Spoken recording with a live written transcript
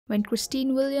When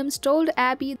Christine Williams told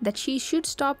Abby that she should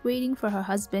stop waiting for her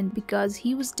husband because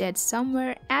he was dead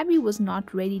somewhere, Abby was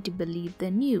not ready to believe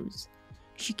the news.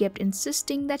 She kept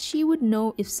insisting that she would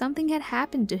know if something had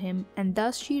happened to him, and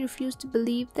thus she refused to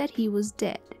believe that he was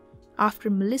dead. After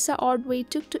Melissa Ordway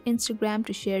took to Instagram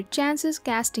to share Chance's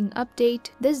casting update,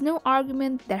 there's no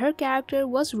argument that her character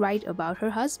was right about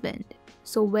her husband.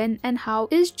 So when and how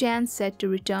is Chance set to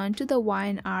return to the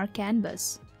Y&R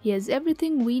canvas? Here's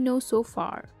everything we know so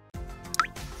far.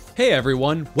 Hey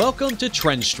everyone, welcome to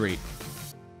Trend Street.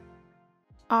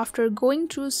 After going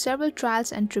through several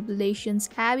trials and tribulations,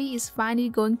 Abby is finally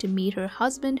going to meet her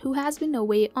husband, who has been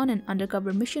away on an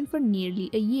undercover mission for nearly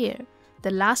a year.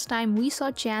 The last time we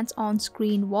saw Chance on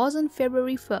screen was on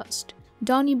February 1st.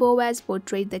 Donnie Boaz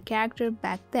portrayed the character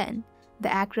back then.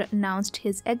 The actor announced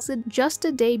his exit just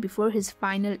a day before his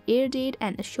final air date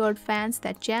and assured fans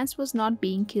that Chance was not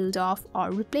being killed off or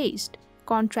replaced.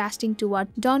 Contrasting to what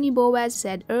Donnie Boaz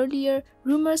said earlier,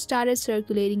 rumors started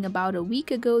circulating about a week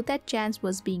ago that Chance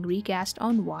was being recast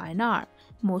on Y&R.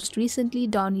 Most recently,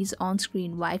 Donnie's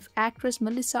on-screen wife, actress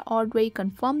Melissa Ordway,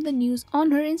 confirmed the news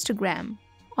on her Instagram.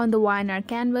 On the Y&R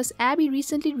canvas, Abby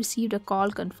recently received a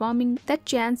call confirming that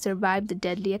Chance survived the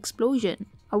deadly explosion.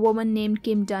 A woman named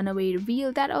Kim Dunaway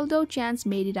revealed that although Chance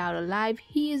made it out alive,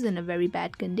 he is in a very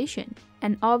bad condition.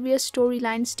 An obvious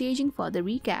storyline staging for the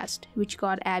recast, which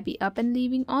got Abby up and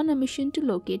leaving on a mission to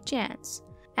locate Chance.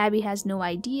 Abby has no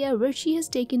idea where she has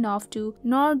taken off to,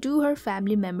 nor do her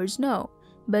family members know,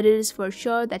 but it is for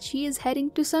sure that she is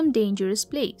heading to some dangerous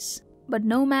place. But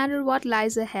no matter what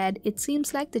lies ahead, it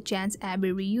seems like the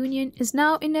Chance-Abby reunion is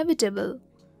now inevitable.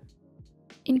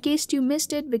 In case you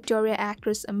missed it, Victoria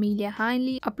actress Amelia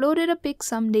Heinle uploaded a pic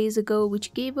some days ago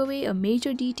which gave away a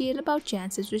major detail about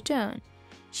Chance's return.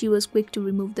 She was quick to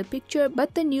remove the picture,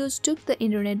 but the news took the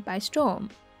internet by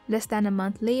storm. Less than a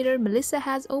month later, Melissa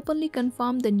has openly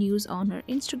confirmed the news on her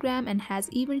Instagram and has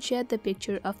even shared the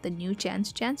picture of the new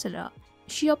Chance Chancellor.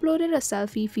 She uploaded a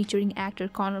selfie featuring actor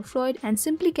Connor Floyd and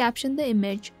simply captioned the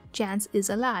image, "Chance is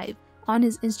alive." On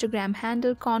his Instagram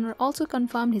handle, Connor also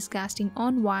confirmed his casting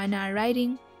on Y&R,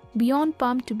 writing, "Beyond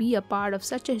pumped to be a part of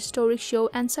such a historic show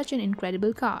and such an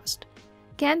incredible cast.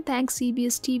 Can't thank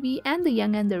CBS TV and The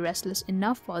Young and the Restless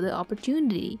enough for the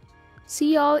opportunity.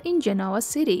 See y'all in Genoa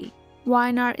City."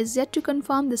 Y&R is yet to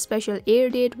confirm the special air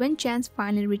date when Chance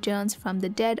finally returns from the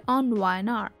dead on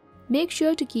Y&R. Make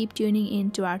sure to keep tuning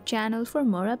in to our channel for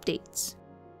more updates.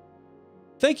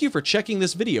 Thank you for checking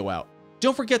this video out.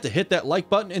 Don't forget to hit that like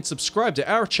button and subscribe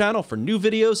to our channel for new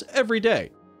videos every day.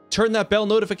 Turn that bell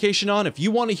notification on if you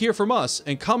want to hear from us,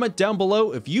 and comment down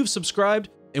below if you've subscribed,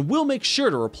 and we'll make sure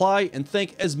to reply and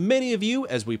thank as many of you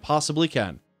as we possibly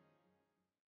can.